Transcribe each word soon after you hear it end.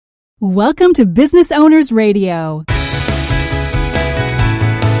Welcome to Business Owners Radio.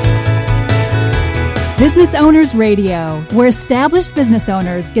 Business Owners Radio, where established business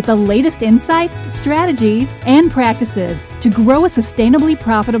owners get the latest insights, strategies, and practices to grow a sustainably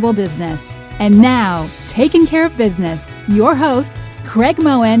profitable business. And now, taking care of business, your hosts, Craig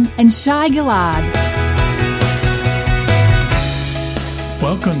Moen and Shai Gilad.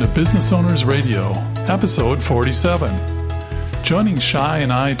 Welcome to Business Owners Radio, episode 47. Joining Shai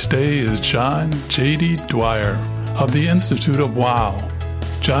and I today is John J.D. Dwyer of the Institute of WOW.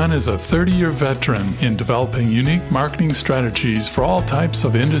 John is a 30-year veteran in developing unique marketing strategies for all types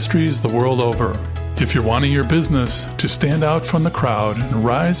of industries the world over. If you're wanting your business to stand out from the crowd and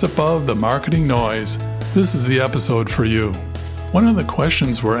rise above the marketing noise, this is the episode for you. One of the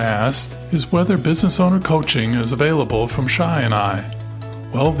questions we're asked is whether business owner coaching is available from Shai and I.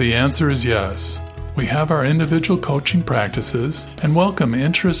 Well, the answer is yes. We have our individual coaching practices and welcome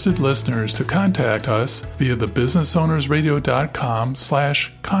interested listeners to contact us via the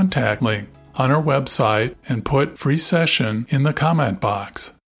businessownersradio.com/contact link on our website and put free session in the comment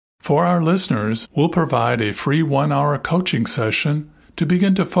box. For our listeners, we'll provide a free 1-hour coaching session to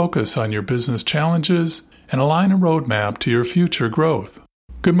begin to focus on your business challenges and align a roadmap to your future growth.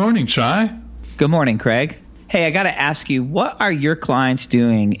 Good morning, Shai. Good morning, Craig. Hey, I got to ask you, what are your clients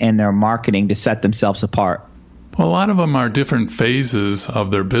doing in their marketing to set themselves apart? Well, a lot of them are different phases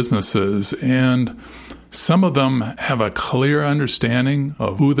of their businesses, and some of them have a clear understanding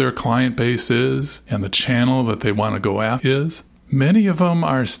of who their client base is and the channel that they want to go after is. Many of them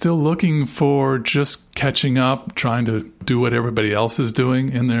are still looking for just catching up, trying to do what everybody else is doing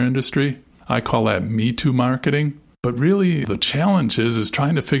in their industry. I call that Me Too marketing. But really, the challenge is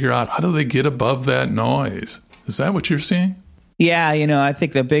trying to figure out how do they get above that noise. Is that what you're seeing? Yeah, I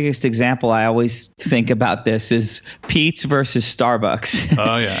think the biggest example I always think about this is Peet's versus Starbucks.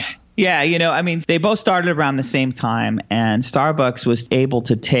 Oh, yeah. Yeah, they both started around the same time, and Starbucks was able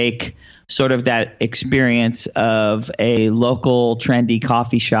to take sort of that experience of a local trendy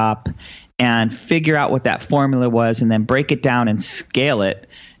coffee shop and figure out what that formula was and then break it down and scale it.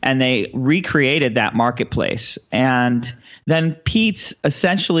 And they recreated that marketplace. And then Peet's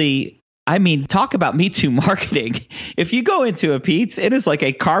essentially, talk about Me Too marketing. If you go into a Peet's, it is like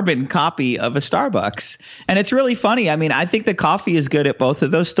a carbon copy of a Starbucks. And it's really funny. I think the coffee is good at both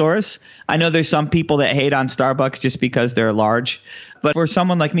of those stores. I know there's some people that hate on Starbucks just because they're large. But for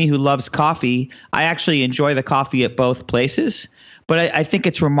someone like me who loves coffee, I actually enjoy the coffee at both places. But I think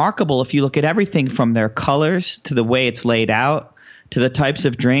it's remarkable if you look at everything from their colors to the way it's laid out, to the types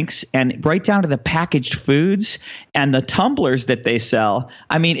of drinks, and right down to the packaged foods and the tumblers that they sell.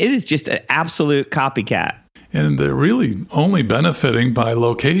 It is just an absolute copycat. And they're really only benefiting by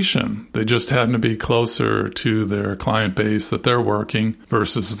location. They just happen to be closer to their client base that they're working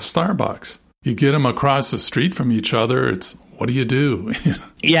versus the Starbucks. You get them across the street from each other, it's what do you do?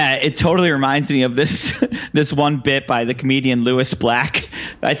 Yeah, it totally reminds me of this one bit by the comedian Louis Black.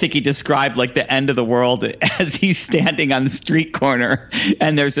 I think he described like the end of the world as he's standing on the street corner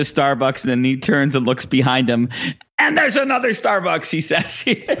and there's a Starbucks, and then he turns and looks behind him and there's another Starbucks, he says.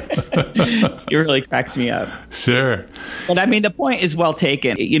 It really cracks me up. Sure. But the point is well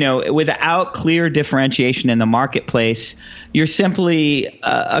taken. Without clear differentiation in the marketplace, you're simply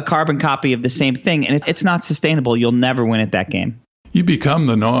a carbon copy of the same thing, and it's not sustainable. You'll never win at that game. You become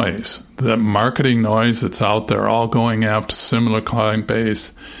the noise, that marketing noise that's out there, all going after similar client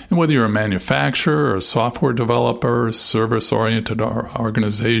base. And whether you're a manufacturer or a software developer, service-oriented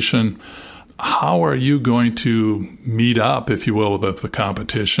organization, how are you going to meet up, if you will, with the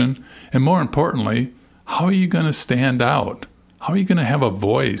competition? And more importantly, how are you going to stand out? How are you going to have a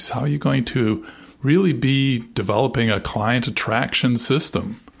voice? How are you going to really be developing a client attraction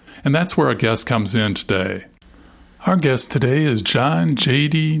system? And that's where our guest comes in today. Our guest today is John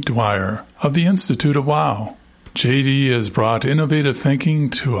J.D. Dwyer of the Institute of WOW. J.D. has brought innovative thinking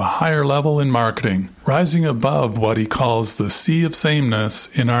to a higher level in marketing, rising above what he calls the sea of sameness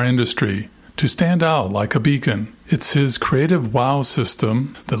in our industry, to stand out like a beacon. It's his creative WOW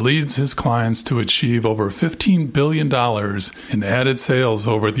system that leads his clients to achieve over $15 billion in added sales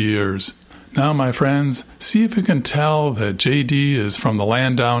over the years. Now, my friends, see if you can tell that J.D. is from the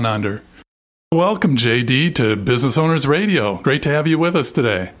land down under. Welcome, J.D., to Business Owners Radio. Great to have you with us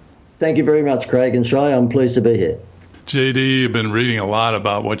today. Thank you very much, Craig and Shai. I'm pleased to be here. J.D., you've been reading a lot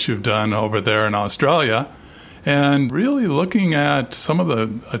about what you've done over there in Australia and really looking at some of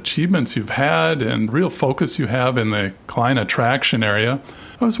the achievements you've had and real focus you have in the client attraction area.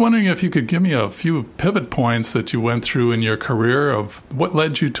 I was wondering if you could give me a few pivot points that you went through in your career of what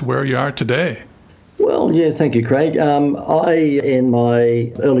led you to where you are today. Well, Well, yeah, thank you, Craig. I, in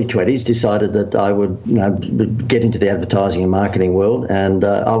my early 20s, decided that I would get into the advertising and marketing world. And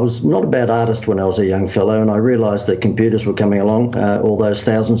I was not a bad artist when I was a young fellow. And I realised that computers were coming along all those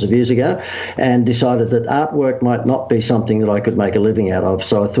thousands of years ago, and decided that artwork might not be something that I could make a living out of.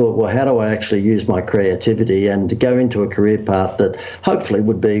 So I thought, well, how do I actually use my creativity and go into a career path that hopefully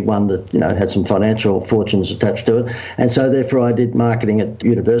would be one that, had some financial fortunes attached to it. And so therefore I did marketing at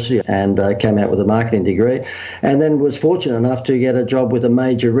university and came out with a marketing degree, and then was fortunate enough to get a job with a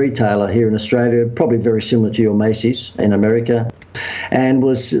major retailer here in Australia, probably very similar to your Macy's in America, and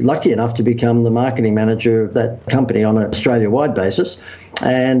was lucky enough to become the marketing manager of that company on an Australia-wide basis.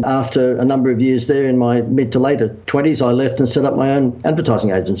 And after a number of years there in my mid to later 20s, I left and set up my own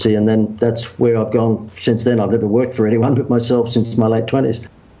advertising agency, and then that's where I've gone since then. I've never worked for anyone but myself since my late 20s.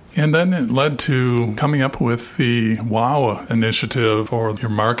 And then it led to coming up with the WOW initiative, or your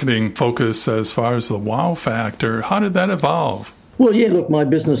marketing focus as far as the wow factor. How did that evolve? Well, yeah, look, my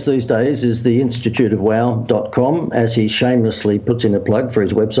business these days is the instituteofwow.com, as he shamelessly puts in a plug for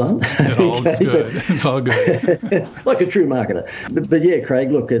his website. It's good. It's all good. Like a true marketer. But yeah,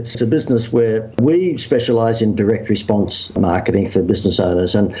 Craig, look, it's a business where we specialise in direct response marketing for business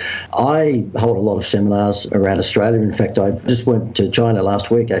owners. And I hold a lot of seminars around Australia. In fact, I just went to China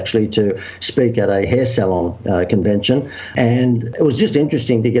last week, actually, to speak at a hair salon convention. And it was just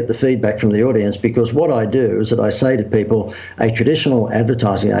interesting to get the feedback from the audience, because what I do is that I say to people, a traditional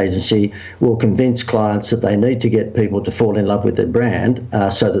advertising agency will convince clients that they need to get people to fall in love with their brand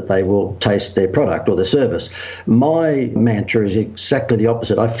so that they will taste their product or their service. My mantra is exactly the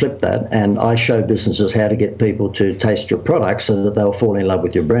opposite. I flip that, and I show businesses how to get people to taste your product so that they'll fall in love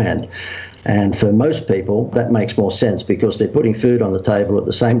with your brand. And for most people, that makes more sense, because they're putting food on the table at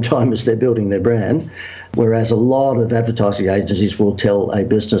the same time as they're building their brand. Whereas a lot of advertising agencies will tell a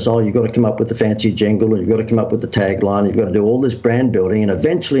business, oh, you've got to come up with the fancy jingle, and you've got to come up with the tagline, you've got to do all this brand building, and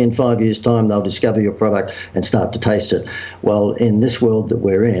eventually in 5 years' time, they'll discover your product and start to taste it. Well, in this world that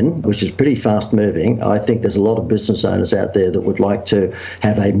we're in, which is pretty fast moving, I think there's a lot of business owners out there that would like to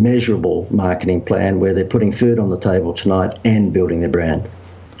have a measurable marketing plan where they're putting food on the table tonight and building their brand.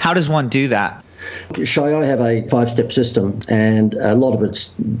 How does one do that? Shay, I have a 5-step system, and a lot of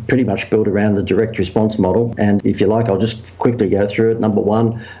it's pretty much built around the direct response model. And if you like, I'll just quickly go through it. Number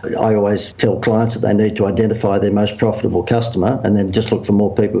one, I always tell clients that they need to identify their most profitable customer and then just look for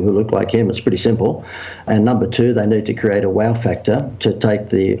more people who look like him. It's pretty simple. And number two, they need to create a wow factor to take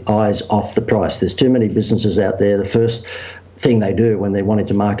the eyes off the price. There's too many businesses out there. The first thing they do when they're wanting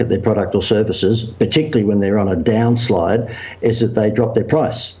to market their product or services, particularly when they're on a downslide, is that they drop their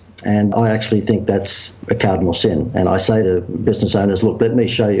price. And I actually think that's a cardinal sin. And I say to business owners, look, let me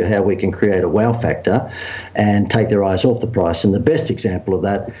show you how we can create a wow factor and take their eyes off the price. And the best example of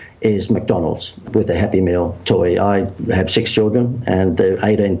that is McDonald's with a Happy Meal toy. I have 6 children, and they're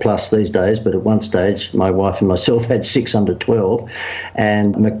 18 plus these days, but at one stage my wife and myself had 6 under 12,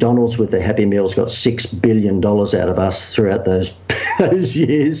 and McDonald's with their Happy Meals got $6 billion out of us throughout those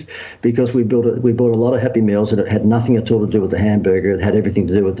years, because we bought a lot of Happy Meals, and it had nothing at all to do with the hamburger. It had everything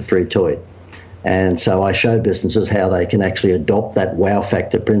to do with the free toy. And so I show businesses how they can actually adopt that wow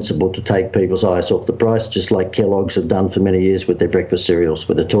factor principle to take people's eyes off the price, just like Kellogg's have done for many years with their breakfast cereals,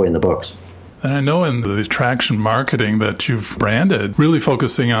 with the toy in the box. And I know in the attraction marketing that you've branded, really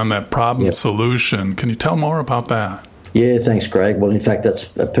focusing on that problem solution. Can you tell more about that? Yeah, thanks, Craig. Well, in fact, that's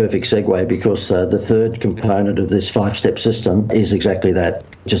a perfect segue, because the third component of this 5-step system is exactly that,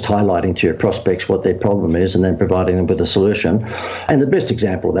 just highlighting to your prospects what their problem is and then providing them with a solution. And the best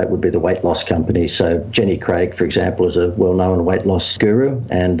example of that would be the weight loss company. So Jenny Craig, for example, is a well-known weight loss guru.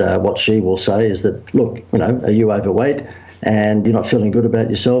 And what she will say is that, look, are you overweight? And you're not feeling good about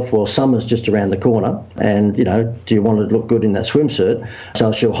yourself? Well, summer's just around the corner, and, do you want to look good in that swimsuit?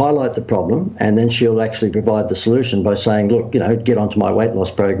 So she'll highlight the problem, and then she'll actually provide the solution by saying, look, get onto my weight loss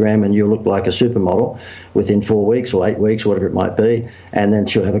program and you'll look like a supermodel within 4 weeks or 8 weeks, whatever it might be. And then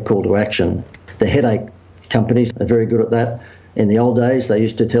she'll have a call to action. The headache companies are very good at that. In the old days, they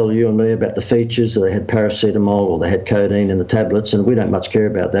used to tell you and me about the features, so they had paracetamol or they had codeine in the tablets, and we don't much care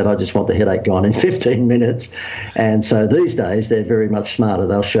about that. I just want the headache gone in 15 minutes. And so these days, they're very much smarter.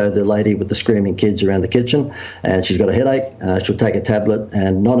 They'll show the lady with the screaming kids around the kitchen, and she's got a headache. She'll take a tablet,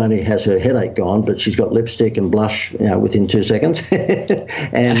 and not only has her headache gone, but she's got lipstick and blush within 2 seconds.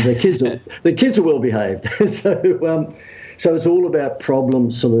 And the kids are well behaved. So it's all about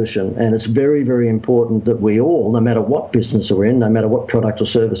problem solution, and it's very, very important that we all, no matter what business we're in, no matter what product or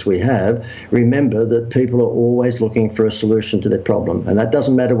service we have, remember that people are always looking for a solution to their problem. And that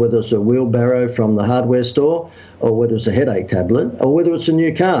doesn't matter whether it's a wheelbarrow from the hardware store or whether it's a headache tablet or whether it's a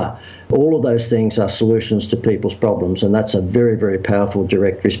new car. All of those things are solutions to people's problems, and that's a very, very powerful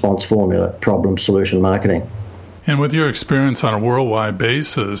direct response formula, problem solution marketing. And with your experience on a worldwide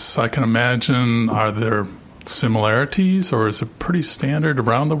basis, I can imagine, are there similarities, or is it pretty standard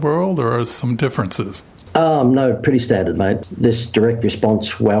around the world, or are there some differences? No, pretty standard, mate. This direct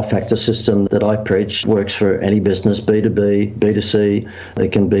response wow factor system that I preach works for any business, B2B, B2C.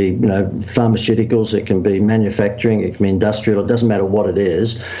 It can be, pharmaceuticals, it can be manufacturing, it can be industrial. It doesn't matter what it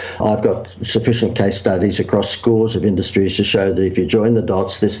is. I've got sufficient case studies across scores of industries to show that if you join the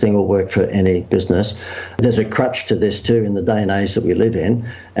dots, this thing will work for any business. There's a crutch to this too in the day and age that we live in,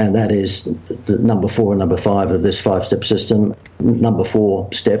 and that is the number 4 and number 5 of this 5-step system. Number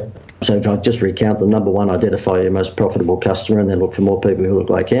 4 step. So if I just recount them, number 1, identify your most profitable customer and then look for more people who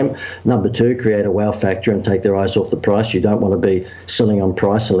look like him. Number 2, create a wow factor and take their eyes off the price. You don't want to be selling on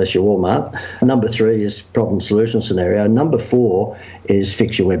price unless you're Walmart. Number 3 is problem solution scenario. Number 4 is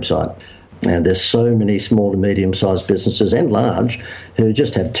fix your website. And there's so many small to medium-sized businesses and large who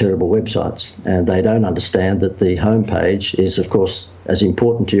just have terrible websites, and they don't understand that the homepage is, of course, as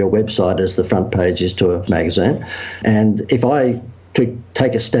important to your website as the front page is to a magazine. And if I to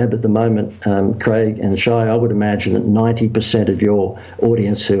take a stab at the moment, Craig and Shai, I would imagine that 90% of your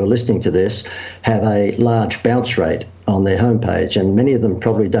audience who are listening to this have a large bounce rate on their homepage, and many of them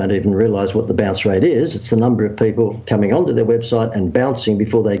probably don't even realise what the bounce rate is. It's the number of people coming onto their website and bouncing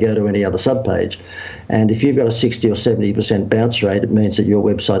before they go to any other subpage. And if you've got a 60 or 70% bounce rate, it means that your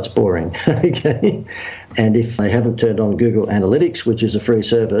website's boring. Okay? And if they haven't turned on Google Analytics, which is a free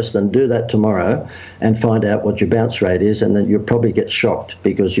service, then do that tomorrow and find out what your bounce rate is, and then you'll probably get shocked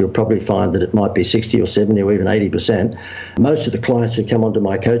because you'll probably find that it might be 60 or 70 or even 80%. Most of the clients who come onto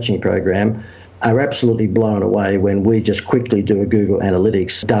my coaching program are absolutely blown away when we just quickly do a Google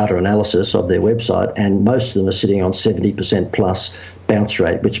Analytics data analysis of their website, and most of them are sitting on 70% plus bounce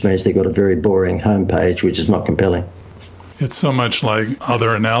rate, which means they've got a very boring homepage, which is not compelling. It's so much like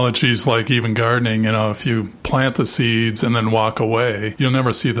other analogies, like even gardening. If you plant the seeds and then walk away, you'll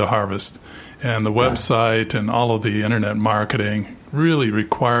never see the harvest. And the website and all of the internet marketing really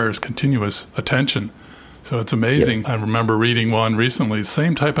requires continuous attention. So it's amazing. Yep. I remember reading one recently, the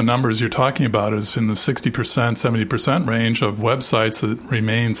same type of numbers you're talking about is in the 60%, 70% range of websites that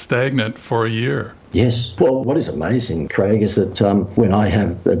remain stagnant for a year. Yes. Well, what is amazing, Craig, is that when I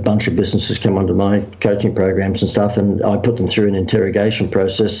have a bunch of businesses come onto my coaching programs and stuff, and I put them through an interrogation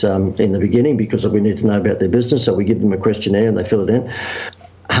process in the beginning because we need to know about their business, so we give them a questionnaire and they fill it in.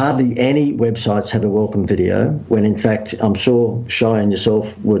 Hardly any websites have a welcome video, when in fact I'm sure Shai and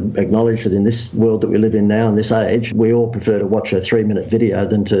yourself would acknowledge that in this world that we live in now, in this age, we all prefer to watch a 3-minute video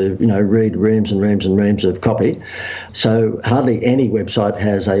than to read reams and reams and reams of copy. So hardly any website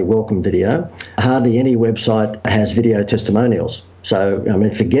has a welcome video. Hardly any website has video testimonials. So,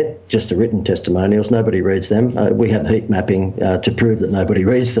 forget just the written testimonials. Nobody reads them. We have heat mapping to prove that nobody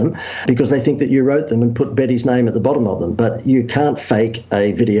reads them because they think that you wrote them and put Betty's name at the bottom of them. But you can't fake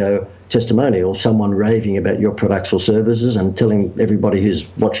a video testimonial, someone raving about your products or services and telling everybody who's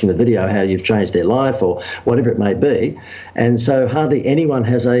watching the video how you've changed their life or whatever it may be. And so hardly anyone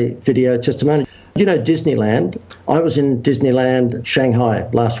has a video testimonial. Disneyland. I was in Disneyland, Shanghai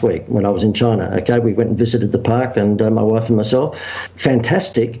last week when I was in China. Okay, we went and visited the park, and my wife and myself.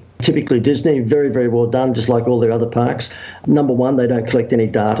 Fantastic. Typically Disney, very, very well done, just like all their other parks. Number 1, they don't collect any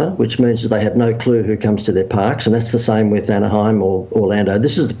data, which means that they have no clue who comes to their parks, and that's the same with Anaheim or Orlando.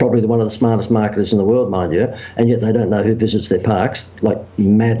 This is probably one of the smartest marketers in the world, mind you, and yet they don't know who visits their parks. Like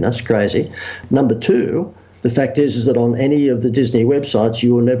madness, crazy. Number 2, the fact is that on any of the Disney websites,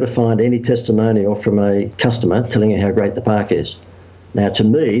 you will never find any testimonial from a customer telling you how great the park is. Now, to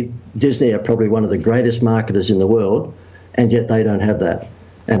me, Disney are probably one of the greatest marketers in the world, and yet they don't have that.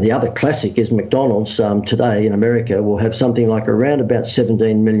 And the other classic is McDonald's today in America will have something like around about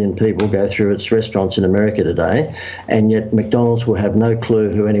 17 million people go through its restaurants in America today, and yet McDonald's will have no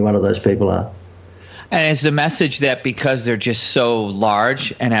clue who any one of those people are. And it's the message that because they're just so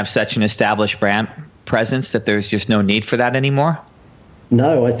large and have such an established brand presence that there's just no need for that anymore?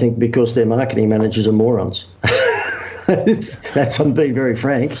 No, I think because their marketing managers are morons. I'm being very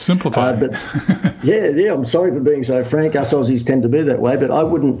frank. Simplify. But yeah, I'm sorry for being so frank. Us Aussies tend to be that way, but I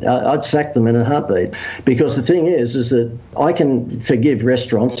wouldn't. I'd sack them in a heartbeat, because the thing is that I can forgive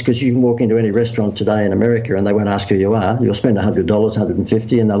restaurants, because you can walk into any restaurant today in America and they won't ask who you are. You'll spend $100,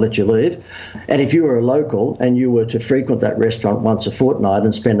 $150, and they'll let you leave. And if you were a local and you were to frequent that restaurant once a fortnight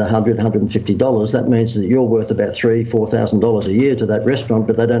and spend $100, $150, that means that you're worth about $3,000-$4,000 a year to that restaurant,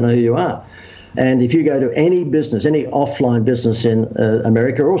 but they don't know who you are. And if you go to any business, any offline business in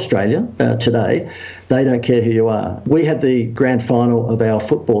America or Australia today, they don't care who you are. We had the grand final of our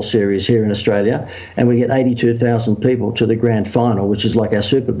football series here in Australia, and we get 82,000 people to the grand final, which is like our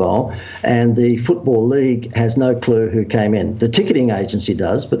Super Bowl, and the Football League has no clue who came in. The ticketing agency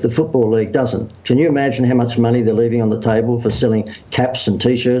does, but the Football League doesn't. Can you imagine how much money they're leaving on the table for selling caps and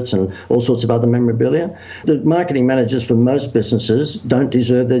T-shirts and all sorts of other memorabilia? The marketing managers for most businesses don't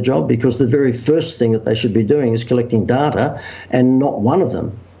deserve their job, because the very first thing that they should be doing is collecting data, and not one of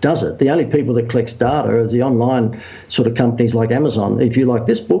them does it. The only people that collects data are the online sort of companies like Amazon. If you like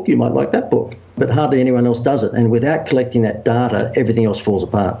this book, you might like that book, but hardly anyone else does it. And without collecting that data, everything else falls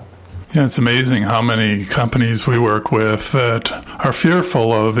apart. Yeah, it's amazing how many companies we work with that are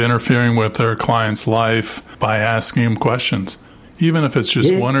fearful of interfering with their client's life by asking them questions. Even if it's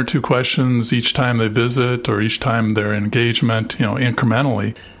just one or two questions each time they visit or each time their engagement,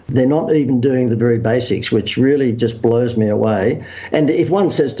 incrementally. They're not even doing the very basics, which really just blows me away. And if one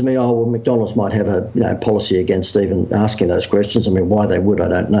says to me, oh, well, McDonald's might have a policy against even asking those questions, I mean, why they would, I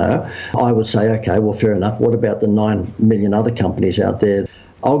don't know. I would say, okay, well, fair enough. What about the 9 million other companies out there?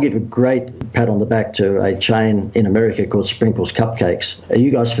 I'll give a great pat on the back to a chain in America called Sprinkles Cupcakes. Are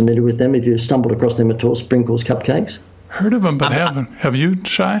you guys familiar with them? Have you stumbled across them at all, Sprinkles Cupcakes? Heard of them, but haven't. Have you,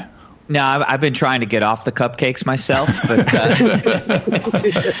 Shai? No, I've been trying to get off the cupcakes myself, but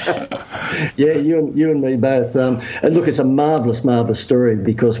yeah, you and me both. And look, it's a marvelous story,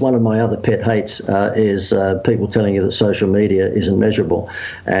 because one of my other pet hates is people telling you that social media isn't measurable.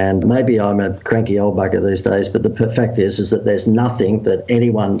 And maybe I'm a cranky old bugger these days, but the fact is that there's nothing that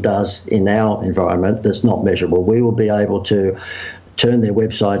anyone does in our environment that's not measurable. We will be able to turn their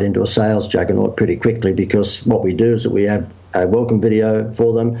website into a sales juggernaut pretty quickly, because what we do is that we have a welcome video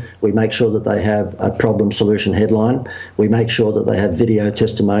for them. We make sure that they have a problem solution headline. We make sure that they have video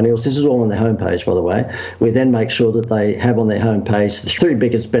testimonials. This is all on their homepage, by the way. We then make sure that they have on their homepage the 3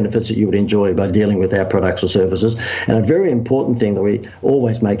 biggest benefits that you would enjoy by dealing with our products or services. And a very important thing that we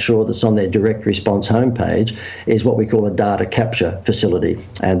always make sure that's on their direct response homepage is what we call a data capture facility.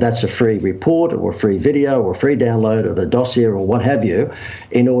 And that's a free report or a free video or a free download of a dossier or what have you,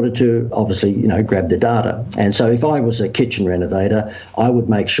 in order to obviously, grab the data. And so if I was a kitchen renovator, I would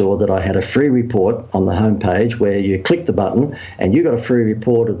make sure that I had a free report on the homepage where you click the button and you got a free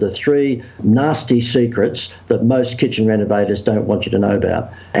report of the 3 nasty secrets that most kitchen renovators don't want you to know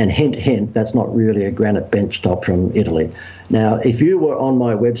about. And hint, hint, that's not really a granite bench top from Italy. Now, if you were on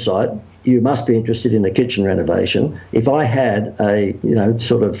my website, you must be interested in a kitchen renovation. If I had a,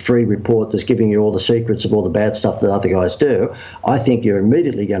 sort of free report that's giving you all the secrets of all the bad stuff that other guys do, I think you're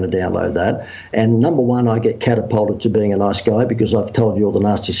immediately going to download that. And number one, I get catapulted to being a nice guy because I've told you all the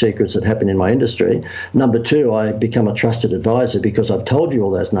nasty secrets that happen in my industry. Number two, I become a trusted advisor because I've told you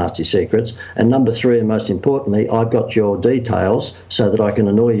all those nasty secrets. And number three, and most importantly, I've got your details so that I can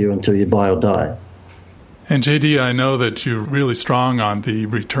annoy you until you buy or die. And JD, I know that you're really strong on the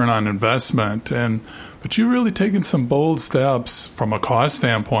return on investment, but you've really taken some bold steps from a cost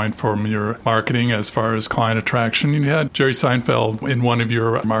standpoint from your marketing as far as client attraction. You had Jerry Seinfeld in one of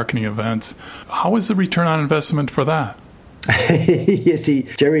your marketing events. How was the return on investment for that? Yes,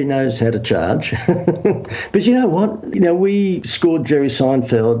 Jerry knows how to charge. But you know what? We scored Jerry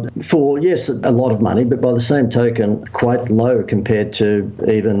Seinfeld for, yes, a lot of money, but by the same token, quite low compared to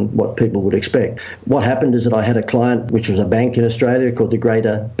even what people would expect. What happened is that I had a client, which was a bank in Australia called the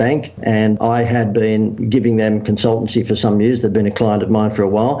Greater Bank, and I had been giving them consultancy for some years. They'd been a client of mine for a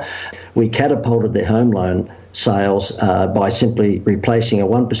while. We catapulted their home loan sales by simply replacing a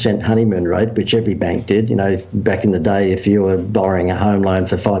 1% honeymoon rate, which every bank did. Back in the day, if you were borrowing a home loan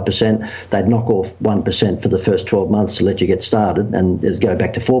for 5%, they'd knock off 1% for the first 12 months to let you get started, and it'd go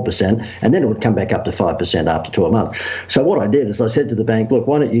back to 4%, and then it would come back up to 5% after 12 months. So what I did is I said to the bank, look,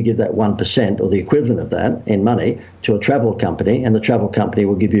 why don't you give that 1% or the equivalent of that in money to a travel company, and the travel company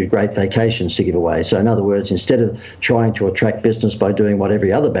will give you great vacations to give away. So in other words, instead of trying to attract business by doing what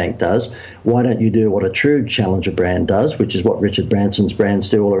every other bank does, why don't you do what a true challenger brand does, which is what Richard Branson's brands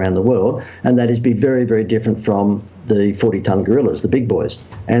do all around the world, and that is be very, very different from the 40-ton gorillas, the big boys.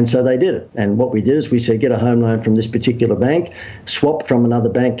 And so they did it. And what we did is we said, get a home loan from this particular bank, swap from another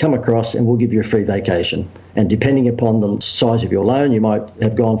bank, come across, and we'll give you a free vacation. And depending upon the size of your loan, you might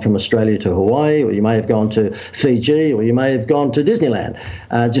have gone from Australia to Hawaii, or you may have gone to Fiji, or you may have gone to Disneyland.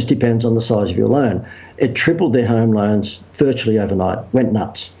 It just depends on the size of your loan. It tripled their home loans virtually overnight, went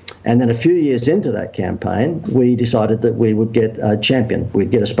nuts. And then a few years into that campaign, we decided that we would get a champion, we'd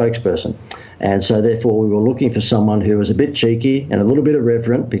get a spokesperson. And so therefore we were looking for someone who was a bit cheeky and a little bit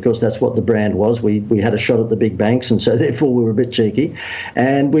irreverent, because that's what the brand was. We had a shot at the big banks, and so therefore we were a bit cheeky.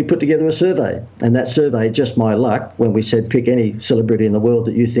 And we put together a survey. And that survey, just my luck, when we said pick any celebrity in the world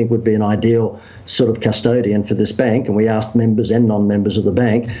that you think would be an ideal sort of custodian for this bank, and we asked members and non-members of the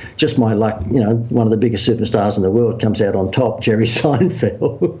bank, just my luck, one of the biggest superstars in the world comes out on top, Jerry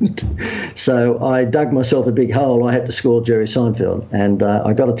Seinfeld. So I dug myself a big hole. I had to score Jerry Seinfeld. And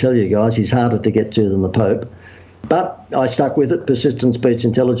I got to tell you guys, he's harder to get to than the Pope. But I stuck with it. Persistence beats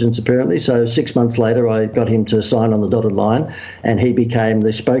intelligence, apparently. So 6 months later, I got him to sign on the dotted line, and he became the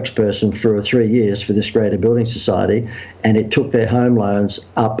spokesperson for 3 years for this Greater Building Society. And it took their home loans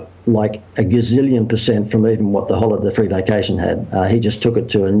up like a gazillion % from even what the free vacation had. He just took it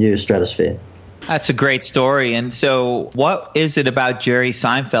to a new stratosphere. That's a great story. And so what is it about Jerry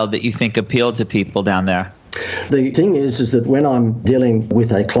Seinfeld that you think appealed to people down there? The thing is that when I'm dealing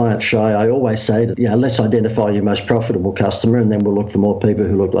with a client shy, I always say that, let's identify your most profitable customer, and then we'll look for more people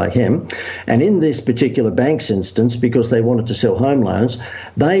who look like him. And in this particular bank's instance, because they wanted to sell home loans,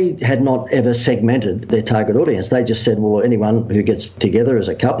 they had not ever segmented their target audience. They just said, well, anyone who gets together as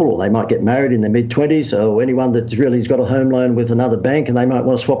a couple, or they might get married in their mid-20s, or anyone that really has got a home loan with another bank and they might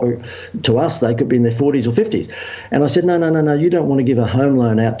want to swap it to us, they could be in their 40s or 50s. And I said, no, you don't want to give a home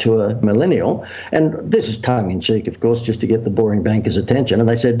loan out to a millennial. And this is tongue-in-cheek, of course, just to get the boring banker's attention. And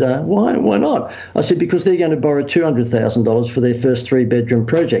they said, why not? I said, because they're going to borrow $200,000 for their first 3-bedroom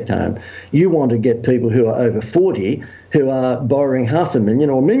project home. You want to get people who are over 40 who are borrowing $500,000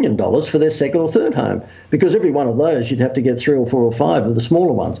 or $1 million for their second or third home, because every one of those you'd have to get 3 or 4 or 5 of the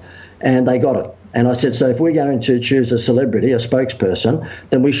smaller ones. And they got it. And I said, so if we're going to choose a celebrity, a spokesperson,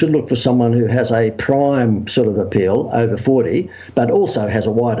 then we should look for someone who has a prime sort of appeal over 40, but also has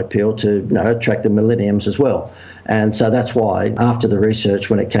a wide appeal to attract the millenniums as well. And so that's why, after the research,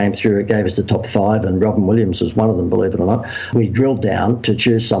 when it came through, it gave us the top 5, and Robin Williams was one of them, believe it or not. We drilled down to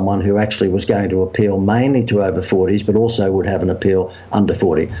choose someone who actually was going to appeal mainly to over 40s, but also would have an appeal under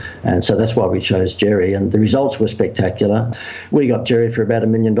 40. And so that's why we chose Jerry. And the results were spectacular. We got Jerry for about $1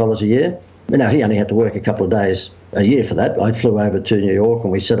 million a year. Now, he only had to work a couple of days a year for that. I flew over to New York,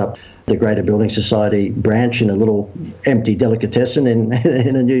 and we set up the Greater Building Society branch in a little empty delicatessen in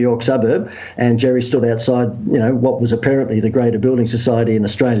a New York suburb. And Jerry stood outside, what was apparently the Greater Building Society in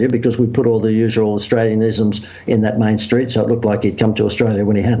Australia, because we put all the usual Australianisms in that main street, so it looked like he'd come to Australia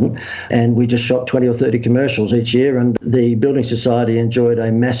when he hadn't. And we just shot 20 or 30 commercials each year, and the Building Society enjoyed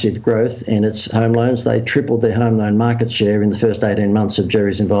a massive growth in its home loans. They tripled their home loan market share in the first 18 months of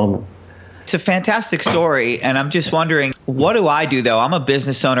Jerry's involvement. It's a fantastic story, and I'm just wondering, what do I do, though? I'm a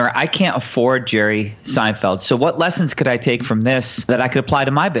business owner. I can't afford Jerry Seinfeld. So what lessons could I take from this that I could apply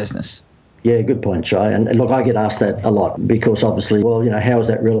to my business? Yeah, good point, Shai. And look, I get asked that a lot, because obviously, how is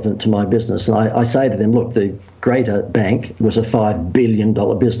that relevant to my business? And I say to them, look, the Greater Bank was a $5 billion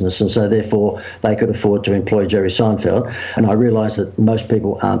business, and so therefore they could afford to employ Jerry Seinfeld. And I realise that most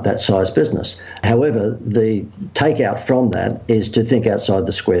people aren't that size business. However, the takeout from that is to think outside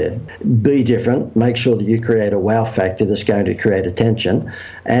the square. Be different. Make sure that you create a wow factor that's going to create attention.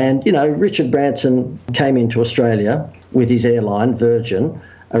 And, Richard Branson came into Australia with his airline, Virgin,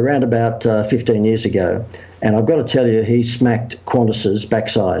 around about 15 years ago. And I've got to tell you, he smacked Qantas's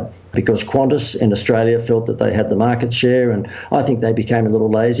backside, because Qantas in Australia felt that they had the market share, and I think they became a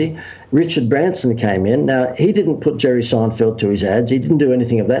little lazy. Richard Branson came in. Now, he didn't put Jerry Seinfeld to his ads. He didn't do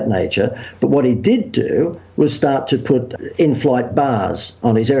anything of that nature. But what he did do was start to put in-flight bars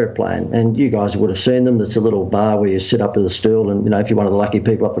on his aeroplane. And you guys would have seen them. It's a little bar where you sit up with a stool and, if you're one of the lucky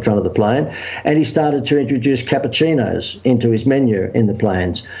people up the front of the plane. And he started to introduce cappuccinos into his menu in the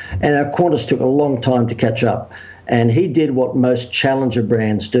planes. And our Qantas took a long time to catch up. And he did what most challenger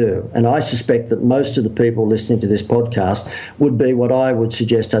brands do. And I suspect that most of the people listening to this podcast would be what I would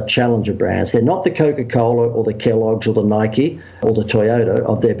suggest are challenger brands. They're not the Coca-Cola or the Kellogg's or the Nike or the Toyota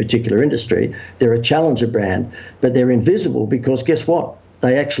of their particular industry. They're a challenger brand, but they're invisible, because guess what?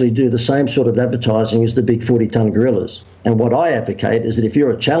 They actually do the same sort of advertising as the big 40-ton gorillas. And what I advocate is that if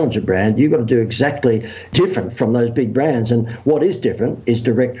you're a challenger brand, you've got to do exactly different from those big brands. And what is different is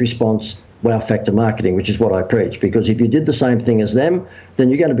direct response wow factor marketing, which is what I preach. Because if you did the same thing as them, then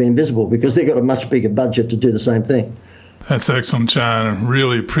you're going to be invisible because they've got a much bigger budget to do the same thing. That's excellent, John. I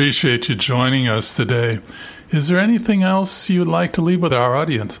really appreciate you joining us today. Is there anything else you'd like to leave with our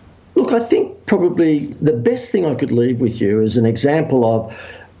audience? Look, I think probably the best thing I could leave with you is an example of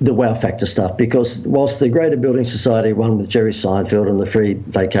the wow factor stuff, because whilst the Greater Building Society one with Jerry Seinfeld and the free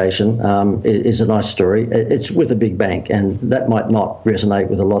vacation is a nice story, it's with a big bank, and that might not resonate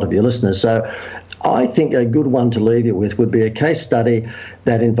with a lot of your listeners. So I think a good one to leave you with would be a case study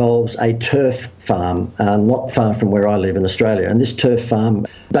that involves a turf farm not far from where I live in Australia. And this turf farm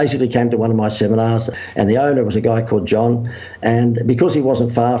basically came to one of my seminars, and the owner was a guy called John. And because he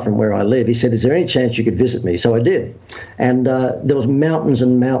wasn't far from where I live, he said, "Is there any chance you could visit me?" So I did. And there was mountains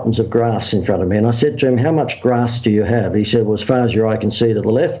and mountains of grass in front of me. And I said to him, "How much grass do you have?" He said, "Well, as far as your eye can see to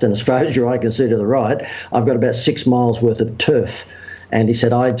the left and as far as your eye can see to the right, I've got about 6 miles worth of turf." And he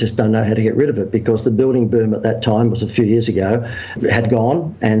said, "I just don't know how to get rid of it," because the building boom at that time, was a few years ago, had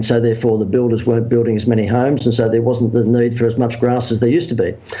gone. And so therefore the builders weren't building as many homes. And so there wasn't the need for as much grass as there used to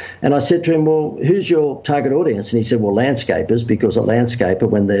be. And I said to him, "Well, who's your target audience?" And he said, "Well, landscapers," because a landscaper,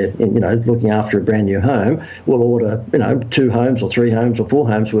 when they're, looking after a brand new home, will order, 2 homes or 3 homes or 4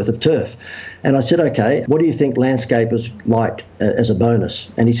 homes worth of turf. And I said, "Okay, what do you think landscapers like as a bonus?"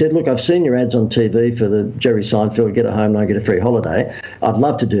 And he said, "Look, I've seen your ads on TV for the Jerry Seinfeld, get a home loan, get a free holiday. I'd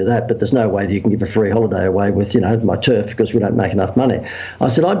love to do that, but there's no way that you can give a free holiday away with, my turf because we don't make enough money." I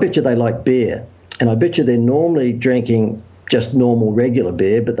said, "I bet you they like beer. And I bet you they're normally drinking just normal regular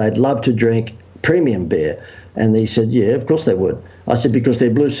beer, but they'd love to drink premium beer." And he said, "Yeah, of course they would." I said, "Because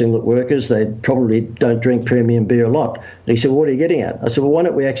they're blue singlet workers, they probably don't drink premium beer a lot." And he said, "Well, what are you getting at?" I said, "Well, why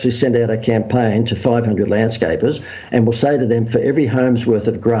don't we actually send out a campaign to 500 landscapers, and we'll say to them, for every home's worth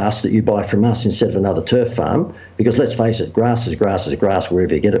of grass that you buy from us instead of another turf farm, because let's face it, grass is grass is grass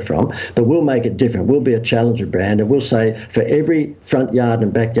wherever you get it from, but we'll make it different. We'll be a challenger brand, and we'll say for every front yard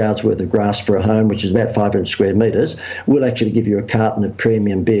and backyard's worth of grass for a home, which is about 500 square metres, we'll actually give you a carton of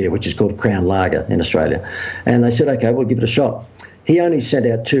premium beer, which is called Crown Lager in Australia." And they said, "Okay, we'll give it a shot." He only sent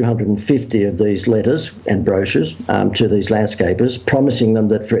out 250 of these letters and brochures to these landscapers, promising them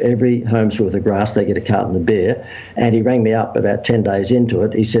that for every home's worth of grass, they get a carton of beer. And he rang me up about 10 days into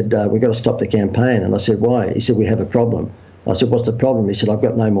it. He said, "We've got to stop the campaign." And I said, "Why?" He said, "We have a problem." I said, "What's the problem?" He said, "I've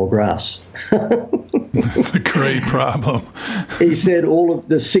got no more grass." That's a great problem. He said all of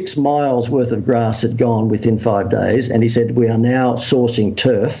the 6 miles worth of grass had gone within 5 days. And he said, "We are now sourcing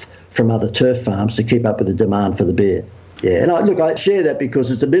turf from other turf farms to keep up with the demand for the beer." Yeah, and I share that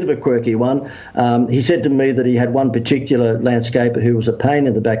because it's a bit of a quirky one. He said to me that he had one particular landscaper who was a pain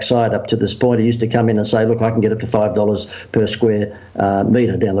in the backside up to this point. He used to come in and say, "Look, I can get it for $5 per square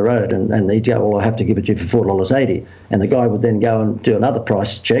metre down the road." And he'd go, "Well, I have to give it to you for $4.80. And the guy would then go and do another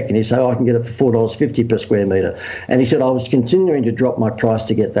price check, and he'd say, "Oh, I can get it for $4.50 per square metre." And he said, "I was continuing to drop my price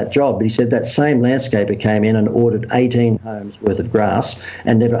to get that job." But he said that same landscaper came in and ordered 18 homes worth of grass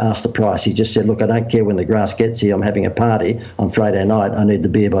and never asked the price. He just said, "Look, I don't care when the grass gets here. I'm having a party on Friday night. I need the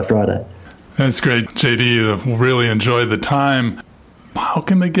beer by Friday." That's great, JD. Really enjoyed the time. How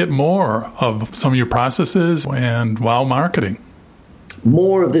can they get more of some of your processes and wow marketing?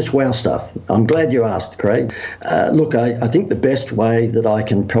 More of this wow stuff. I'm glad you asked, Craig. Look, I think the best way that I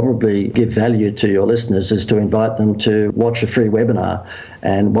can probably give value to your listeners is to invite them to watch a free webinar.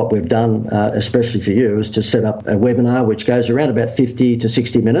 And what we've done, especially for you, is to set up a webinar which goes around about 50 to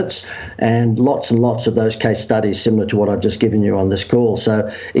 60 minutes and lots of those case studies similar to what I've just given you on this call. So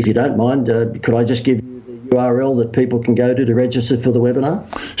if you don't mind, could I just give you the URL that people can go to register for the webinar?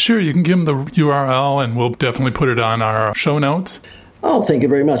 Sure, you can give them the URL and we'll definitely put it on our show notes. Oh, thank you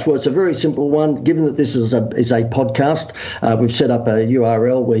very much. Well, it's a very simple one. Given that this is a podcast, we've set up a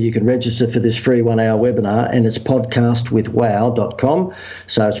URL where you can register for this free 1-hour webinar, and it's podcastwithwow.com.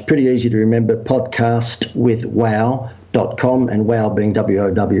 So it's pretty easy to remember, podcastwithwow.com, and WOW being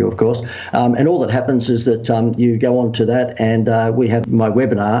WOW, of course. And all that happens is that you go on to that, and we have my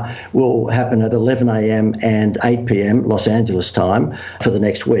webinar will happen at 11 a.m. and 8 p.m. Los Angeles time for the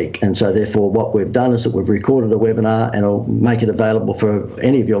next week. And so therefore what we've done is that we've recorded a webinar, and I'll make it available for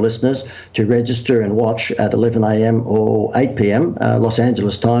any of your listeners to register and watch at 11 a.m. or 8 p.m. Los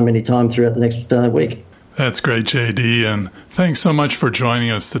Angeles time, anytime throughout the next week. That's great, JD, and thanks so much for joining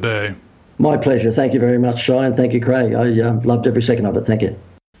us today. My pleasure. Thank you very much, Shai, and thank you, Craig. I loved every second of it. Thank you.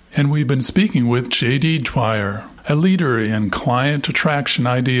 And we've been speaking with JD Dwyer, a leader in client attraction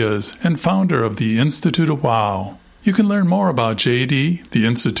ideas and founder of the Institute of Wow. You can learn more about JD, the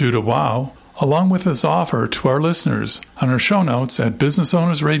Institute of Wow, along with his offer to our listeners on our show notes at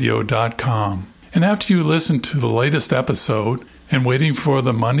businessownersradio.com. And after you listen to the latest episode and waiting for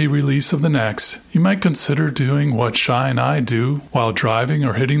the Monday release of the next, you might consider doing what Shai and I do while driving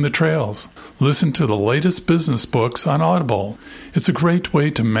or hitting the trails. Listen to the latest business books on Audible. It's a great way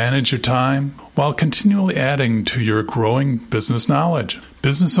to manage your time while continually adding to your growing business knowledge.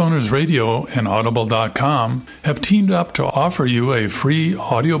 Business Owners Radio and Audible.com have teamed up to offer you a free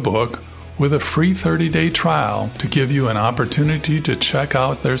audiobook with a free 30-day trial to give you an opportunity to check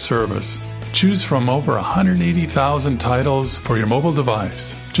out their service. Choose from over 180,000 titles for your mobile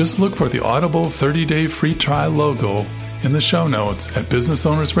device. Just look for the Audible 30-day free trial logo in the show notes at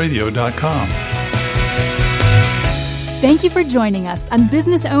businessownersradio.com. Thank you for joining us on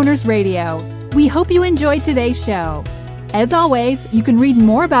Business Owners Radio. We hope you enjoyed today's show. As always, you can read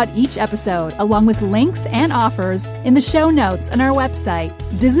more about each episode along with links and offers in the show notes on our website,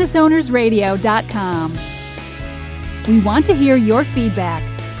 businessownersradio.com. We want to hear your feedback.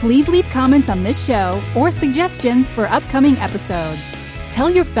 Please leave comments on this show or suggestions for upcoming episodes. Tell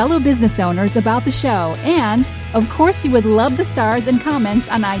your fellow business owners about the show, and, of course, we would love the stars and comments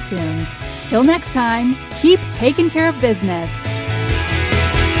on iTunes. Till next time, keep taking care of business.